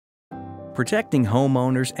Protecting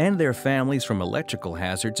homeowners and their families from electrical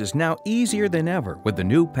hazards is now easier than ever with the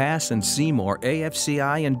new Pass and Seymour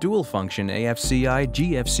AFCI and Dual-Function AFCI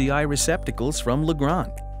GFCI receptacles from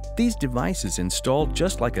Legrand. These devices install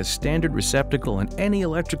just like a standard receptacle in any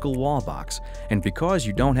electrical wall box, and because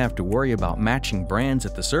you don't have to worry about matching brands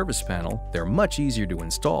at the service panel, they're much easier to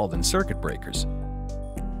install than circuit breakers.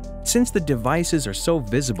 Since the devices are so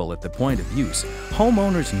visible at the point of use,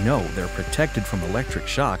 homeowners know they're protected from electric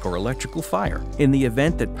shock or electrical fire. In the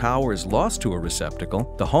event that power is lost to a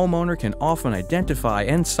receptacle, the homeowner can often identify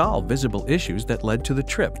and solve visible issues that led to the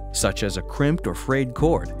trip, such as a crimped or frayed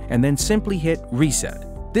cord, and then simply hit reset.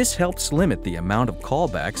 This helps limit the amount of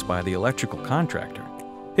callbacks by the electrical contractor.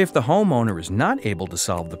 If the homeowner is not able to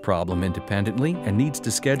solve the problem independently and needs to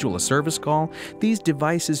schedule a service call, these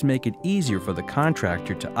devices make it easier for the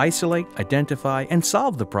contractor to isolate, identify, and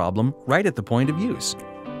solve the problem right at the point of use.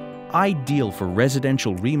 Ideal for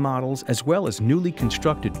residential remodels as well as newly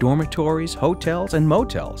constructed dormitories, hotels, and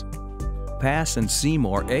motels. Pass and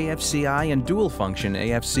Seymour AFCI and Dual-Function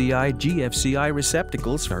AFCI GFCI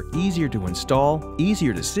receptacles are easier to install,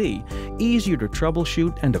 easier to see, easier to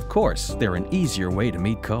troubleshoot, and of course, they're an easier way to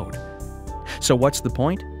meet code. So what's the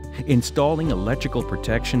point? Installing electrical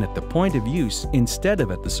protection at the point of use instead of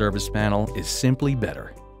at the service panel is simply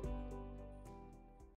better.